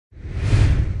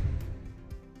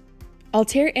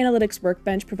Altair Analytics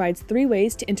Workbench provides 3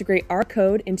 ways to integrate R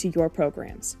code into your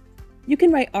programs. You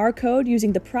can write R code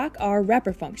using the PROC R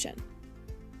wrapper function.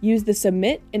 Use the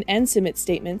submit and end submit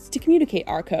statements to communicate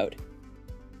R code.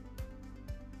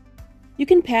 You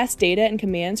can pass data and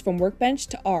commands from Workbench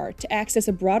to R to access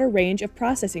a broader range of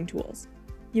processing tools.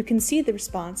 You can see the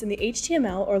response in the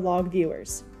HTML or log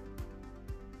viewers.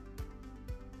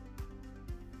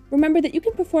 Remember that you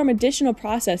can perform additional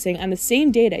processing on the same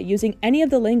data using any of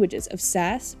the languages of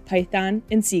SAS, Python,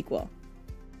 and SQL.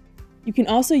 You can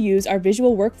also use our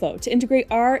visual workflow to integrate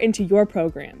R into your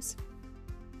programs.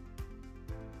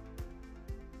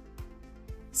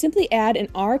 Simply add an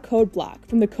R code block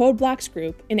from the Code Blocks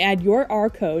group and add your R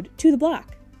code to the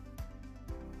block.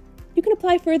 You can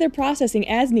apply further processing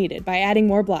as needed by adding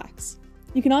more blocks.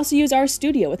 You can also use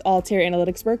RStudio with Altair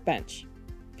Analytics Workbench.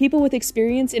 People with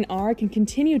experience in R can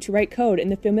continue to write code in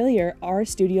the familiar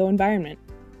RStudio environment.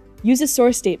 Use a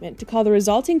source statement to call the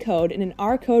resulting code in an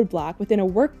R code block within a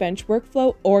Workbench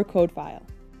workflow or code file.